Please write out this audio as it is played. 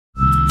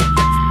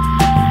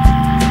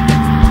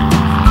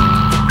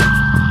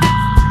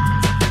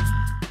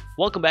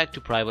Welcome back to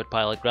Private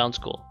Pilot Ground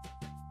School.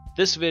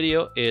 This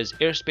video is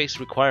airspace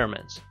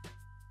requirements.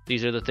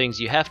 These are the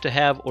things you have to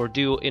have or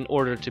do in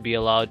order to be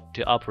allowed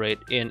to operate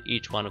in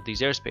each one of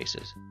these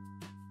airspaces.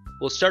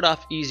 We'll start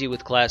off easy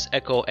with Class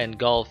Echo and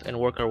Golf and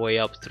work our way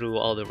up through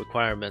all the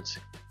requirements.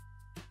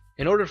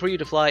 In order for you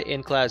to fly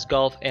in Class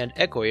Golf and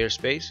Echo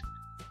airspace,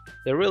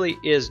 there really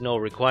is no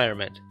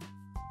requirement.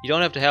 You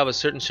don't have to have a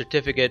certain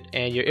certificate,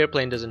 and your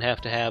airplane doesn't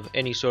have to have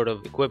any sort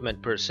of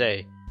equipment per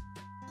se.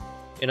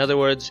 In other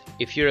words,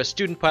 if you're a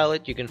student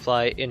pilot, you can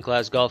fly in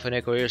Class Golf and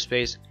Echo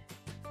airspace,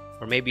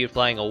 or maybe you're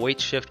flying a weight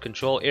shift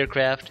control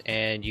aircraft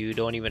and you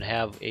don't even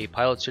have a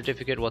pilot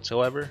certificate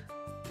whatsoever.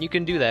 You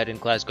can do that in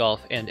Class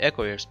Golf and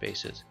Echo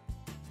airspaces.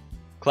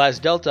 Class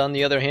Delta, on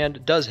the other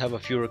hand, does have a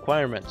few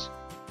requirements.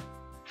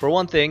 For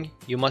one thing,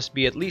 you must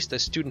be at least a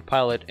student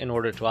pilot in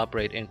order to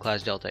operate in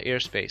Class Delta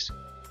airspace.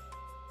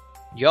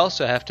 You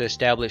also have to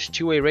establish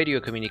two-way radio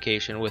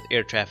communication with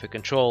air traffic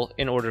control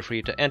in order for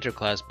you to enter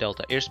Class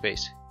Delta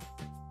airspace.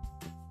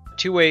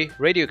 Two-way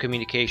radio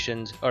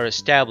communications are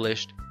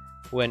established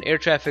when air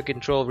traffic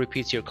control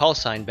repeats your call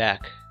sign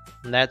back,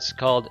 and that's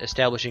called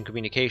establishing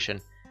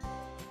communication.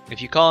 If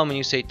you call them and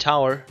you say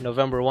Tower,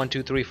 November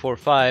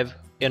 12345,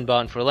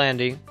 inbound for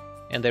landing,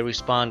 and they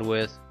respond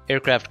with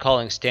aircraft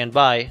calling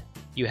standby,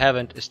 you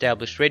haven't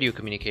established radio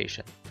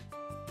communication.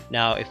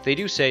 Now, if they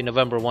do say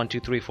November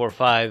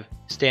 12345,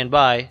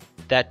 standby,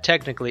 that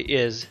technically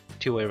is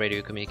two-way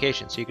radio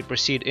communication, so you can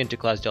proceed into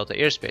Class Delta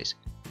airspace.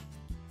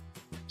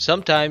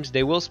 Sometimes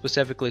they will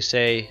specifically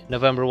say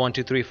November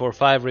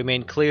 12345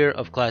 remain clear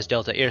of Class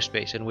Delta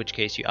airspace, in which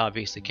case you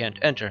obviously can't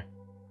enter.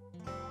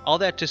 All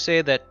that to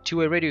say that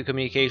two-way radio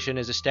communication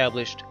is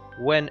established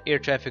when air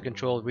traffic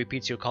control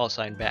repeats your call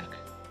sign back.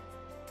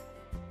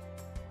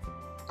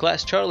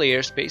 Class Charlie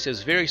airspace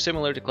is very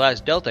similar to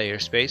Class Delta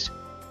airspace.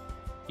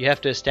 You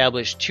have to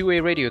establish two-way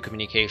radio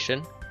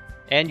communication,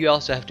 and you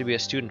also have to be a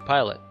student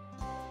pilot.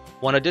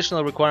 One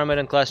additional requirement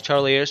in Class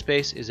Charlie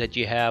airspace is that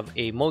you have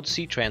a Mode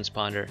C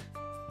transponder.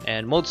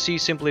 And Mode C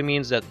simply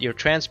means that your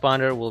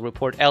transponder will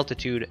report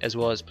altitude as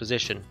well as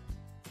position.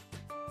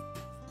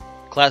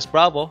 Class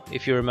Bravo,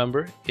 if you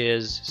remember,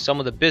 is some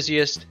of the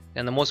busiest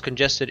and the most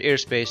congested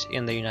airspace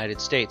in the United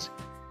States.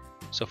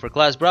 So for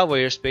Class Bravo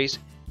airspace,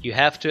 you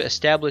have to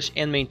establish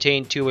and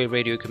maintain two-way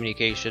radio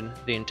communication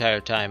the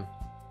entire time.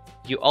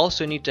 You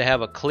also need to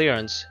have a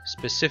clearance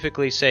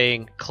specifically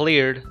saying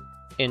cleared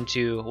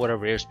into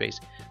whatever airspace.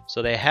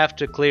 So they have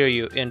to clear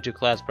you into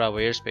Class Bravo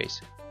airspace.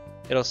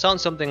 It'll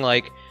sound something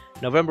like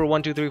November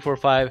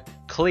 12345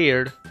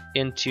 cleared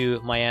into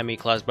Miami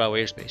Class Bravo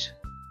airspace.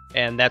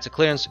 And that's a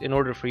clearance in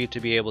order for you to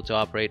be able to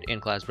operate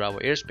in Class Bravo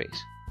airspace.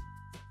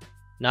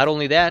 Not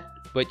only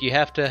that, but you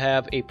have to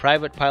have a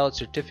private pilot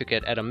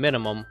certificate at a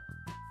minimum,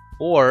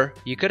 or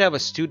you could have a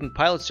student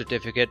pilot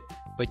certificate,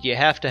 but you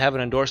have to have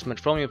an endorsement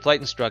from your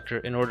flight instructor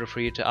in order for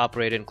you to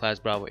operate in Class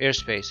Bravo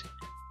airspace.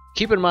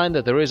 Keep in mind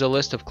that there is a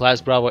list of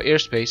Class Bravo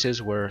airspaces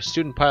where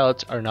student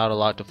pilots are not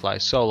allowed to fly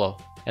solo,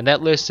 and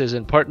that list is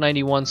in Part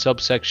 91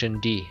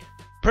 subsection D.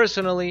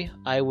 Personally,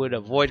 I would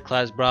avoid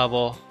Class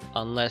Bravo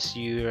unless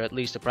you're at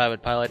least a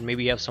private pilot and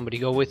maybe you have somebody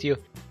go with you.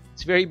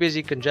 It's very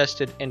busy,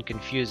 congested, and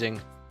confusing.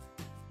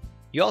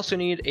 You also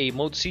need a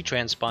Mode C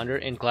transponder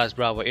in Class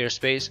Bravo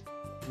airspace.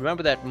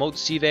 Remember that Mode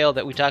C veil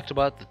that we talked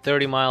about, the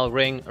 30-mile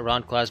ring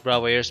around Class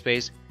Bravo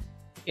airspace?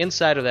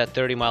 Inside of that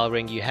 30-mile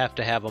ring, you have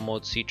to have a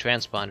Mode C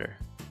transponder.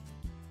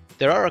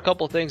 There are a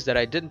couple things that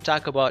I didn't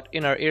talk about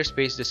in our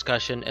airspace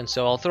discussion, and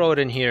so I'll throw it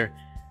in here.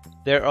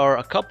 There are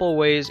a couple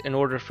ways in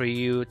order for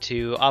you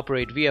to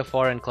operate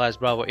VFR in Class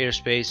Bravo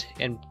airspace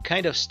and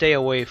kind of stay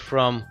away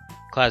from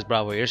Class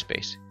Bravo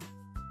airspace.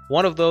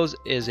 One of those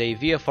is a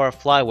VFR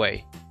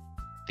flyway.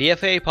 The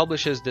FAA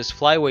publishes this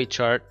flyway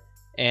chart,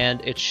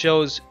 and it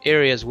shows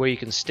areas where you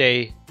can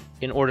stay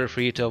in order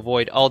for you to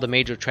avoid all the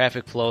major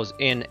traffic flows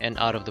in and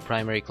out of the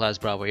primary Class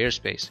Bravo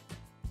airspace.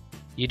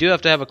 You do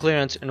have to have a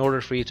clearance in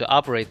order for you to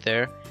operate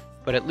there,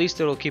 but at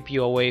least it'll keep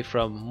you away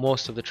from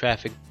most of the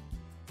traffic.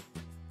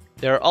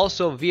 There are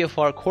also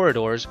VFR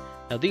corridors.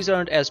 Now these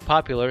aren't as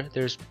popular,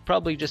 there's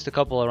probably just a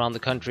couple around the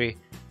country,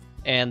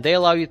 and they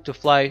allow you to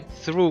fly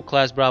through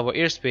Class Bravo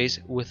airspace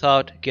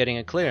without getting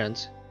a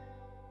clearance.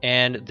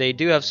 And they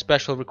do have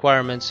special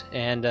requirements,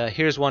 and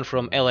here's one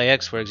from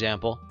LAX, for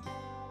example.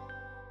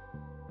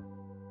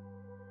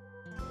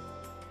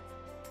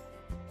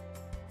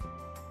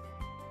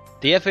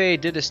 The FAA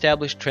did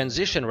establish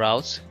transition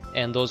routes,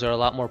 and those are a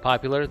lot more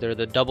popular. They're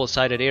the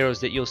double-sided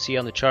arrows that you'll see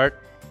on the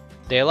chart.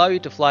 They allow you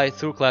to fly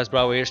through Class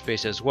Bravo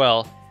airspace as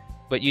well,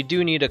 but you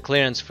do need a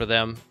clearance for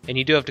them, and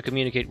you do have to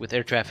communicate with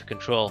air traffic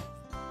control.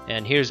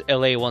 And here's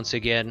LA once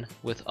again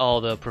with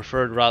all the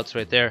preferred routes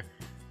right there.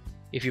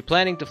 If you're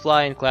planning to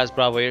fly in Class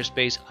Bravo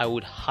airspace, I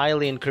would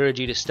highly encourage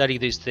you to study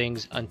these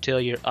things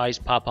until your eyes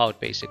pop out,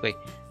 basically,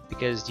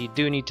 because you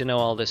do need to know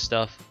all this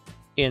stuff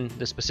in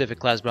the specific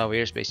Class Bravo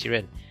airspace you're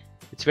in.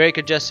 It's very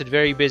congested,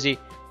 very busy,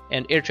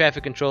 and air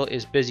traffic control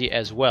is busy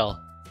as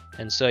well.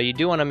 And so you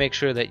do want to make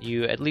sure that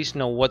you at least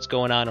know what's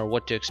going on or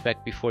what to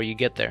expect before you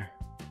get there.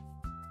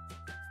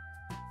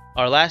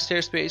 Our last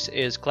airspace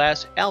is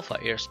Class Alpha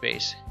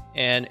airspace,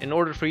 and in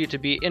order for you to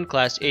be in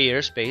Class A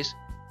airspace,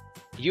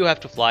 you have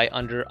to fly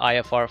under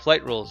IFR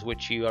flight rules,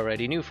 which you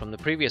already knew from the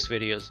previous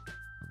videos.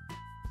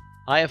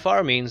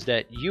 IFR means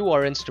that you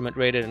are instrument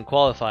rated and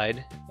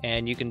qualified,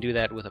 and you can do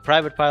that with a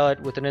private pilot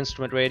with an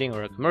instrument rating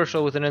or a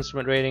commercial with an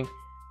instrument rating.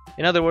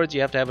 In other words, you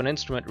have to have an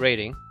instrument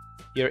rating.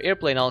 Your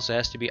airplane also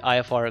has to be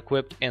IFR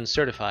equipped and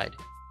certified.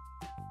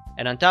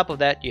 And on top of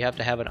that, you have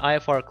to have an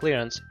IFR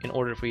clearance in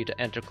order for you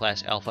to enter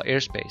Class Alpha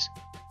airspace.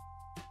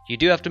 You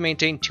do have to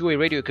maintain two-way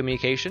radio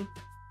communication,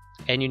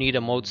 and you need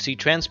a Mode C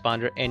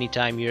transponder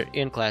anytime you're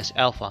in Class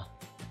Alpha.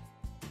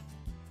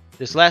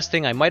 This last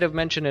thing I might have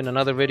mentioned in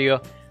another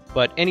video,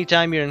 but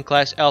anytime you're in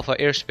Class Alpha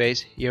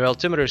airspace, your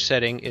altimeter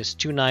setting is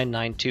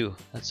 2992.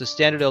 That's the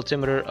standard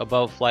altimeter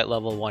above flight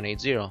level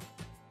 180.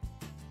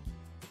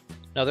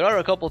 Now there are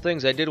a couple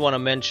things I did want to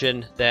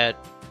mention that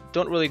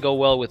don't really go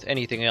well with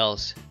anything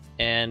else,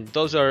 and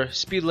those are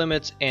speed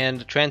limits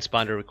and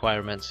transponder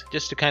requirements,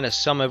 just to kind of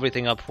sum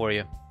everything up for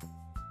you.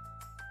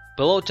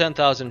 Below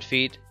 10,000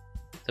 feet,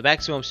 the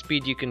maximum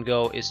speed you can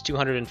go is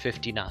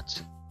 250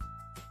 knots.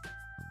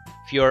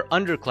 If you're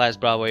under Class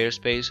Bravo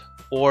airspace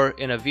or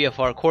in a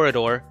VFR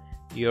corridor,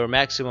 your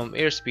maximum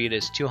airspeed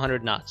is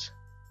 200 knots.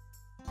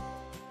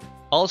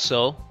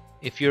 Also,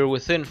 if you're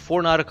within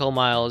 4 nautical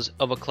miles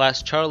of a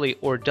Class Charlie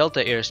or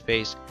Delta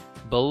airspace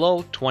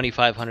below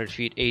 2,500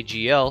 feet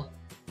AGL,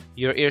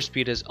 your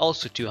airspeed is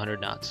also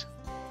 200 knots.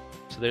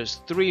 So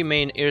there's 3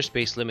 main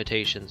airspace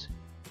limitations.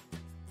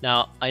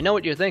 Now, I know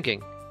what you're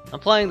thinking. I'm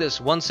flying this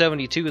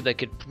 172 that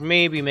could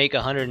maybe make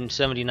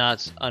 170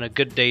 knots on a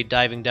good day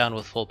diving down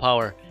with full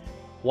power.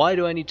 Why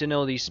do I need to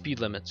know these speed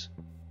limits?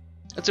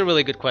 That's a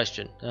really good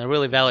question, and a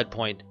really valid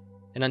point.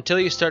 And until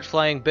you start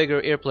flying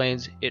bigger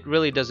airplanes, it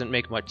really doesn't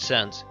make much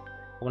sense.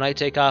 When I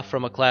take off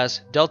from a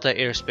Class Delta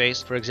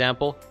airspace, for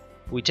example,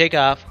 we take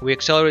off, we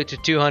accelerate to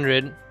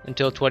 200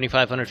 until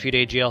 2,500 feet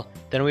AGL,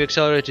 then we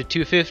accelerate to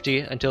 250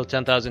 until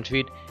 10,000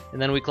 feet,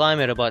 and then we climb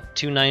at about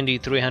 290,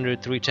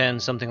 300, 310,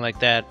 something like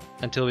that,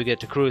 until we get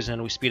to cruise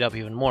and we speed up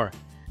even more.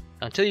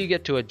 Until you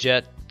get to a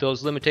jet,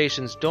 those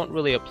limitations don't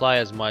really apply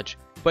as much,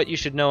 but you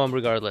should know them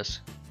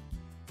regardless.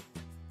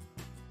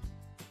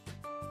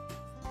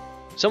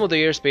 Some of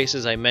the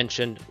airspaces I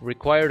mentioned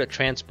required a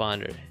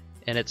transponder,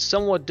 and it's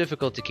somewhat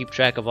difficult to keep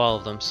track of all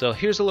of them, so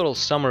here's a little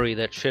summary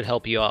that should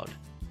help you out.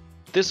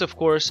 This, of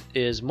course,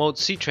 is Mode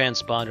C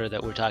transponder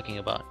that we're talking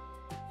about.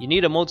 You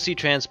need a Mode C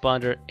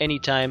transponder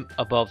anytime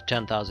above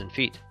 10,000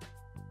 feet.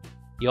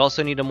 You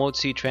also need a Mode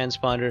C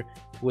transponder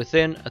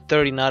within a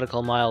 30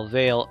 nautical mile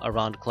veil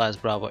around Class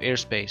Bravo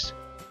airspace.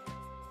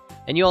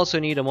 And you also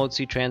need a Mode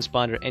C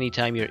transponder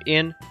anytime you're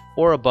in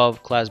or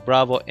above Class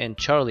Bravo and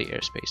Charlie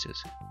airspaces.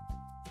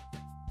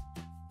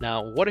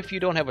 Now, what if you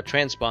don't have a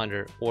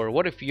transponder, or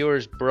what if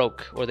yours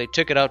broke, or they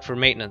took it out for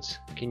maintenance?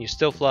 Can you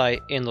still fly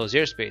in those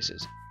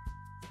airspaces?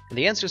 And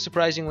the answer,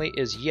 surprisingly,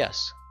 is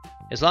yes,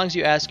 as long as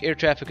you ask air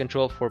traffic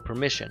control for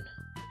permission.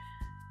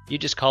 You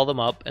just call them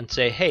up and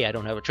say, hey, I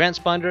don't have a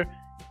transponder,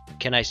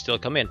 can I still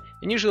come in?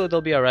 And usually they'll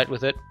be alright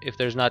with it if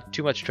there's not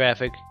too much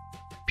traffic.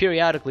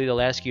 Periodically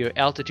they'll ask you your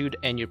altitude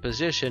and your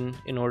position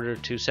in order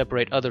to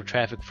separate other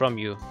traffic from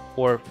you,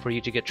 or for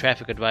you to get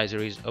traffic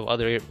advisories of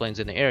other airplanes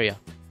in the area.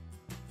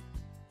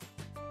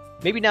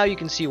 Maybe now you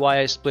can see why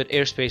I split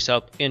airspace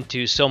up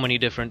into so many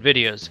different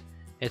videos.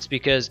 It's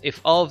because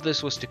if all of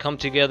this was to come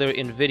together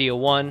in video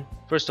 1,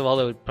 first of all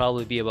it would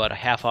probably be about a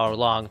half hour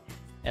long,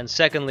 and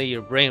secondly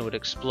your brain would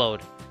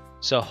explode.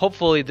 So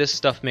hopefully this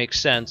stuff makes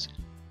sense.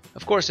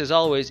 Of course, as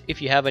always,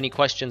 if you have any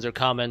questions or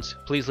comments,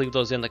 please leave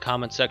those in the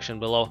comment section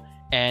below.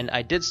 And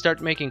I did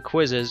start making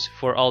quizzes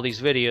for all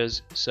these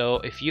videos, so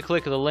if you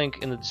click the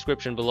link in the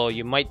description below,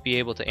 you might be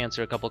able to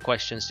answer a couple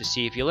questions to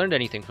see if you learned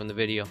anything from the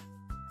video.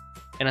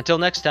 And until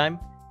next time,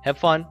 have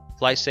fun,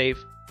 fly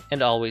safe,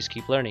 and always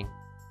keep learning.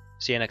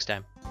 See you next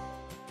time.